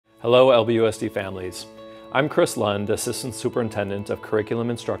Hello LBUSD families. I'm Chris Lund, Assistant Superintendent of Curriculum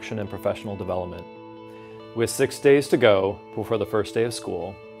Instruction and Professional Development. With 6 days to go before the first day of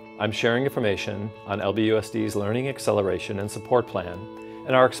school, I'm sharing information on LBUSD's Learning Acceleration and Support Plan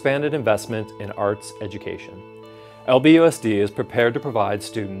and our expanded investment in arts education. LBUSD is prepared to provide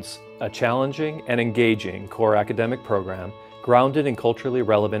students a challenging and engaging core academic program grounded in culturally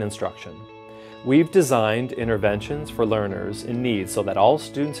relevant instruction. We've designed interventions for learners in need so that all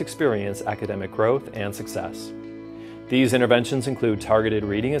students experience academic growth and success. These interventions include targeted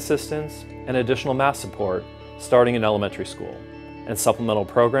reading assistance and additional math support starting in elementary school, and supplemental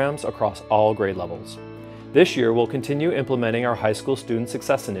programs across all grade levels. This year, we'll continue implementing our High School Student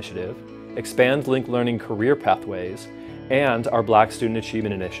Success Initiative, expand linked learning career pathways, and our Black Student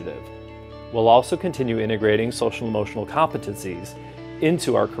Achievement Initiative. We'll also continue integrating social and emotional competencies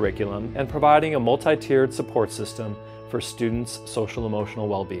into our curriculum and providing a multi-tiered support system for students' social emotional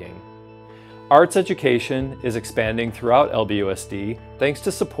well-being. Arts education is expanding throughout LBUSD thanks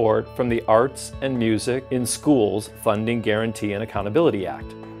to support from the Arts and Music in Schools Funding Guarantee and Accountability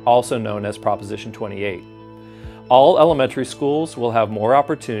Act, also known as Proposition 28. All elementary schools will have more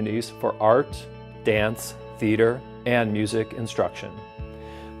opportunities for art, dance, theater, and music instruction.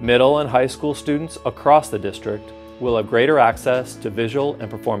 Middle and high school students across the district will have greater access to visual and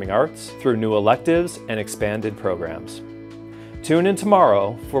performing arts through new electives and expanded programs. Tune in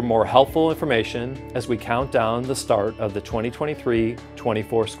tomorrow for more helpful information as we count down the start of the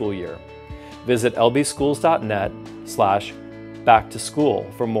 2023-24 school year. Visit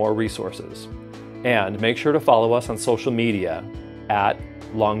lbschools.net/backtoschool for more resources. And make sure to follow us on social media at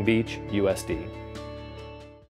Long Beach USD.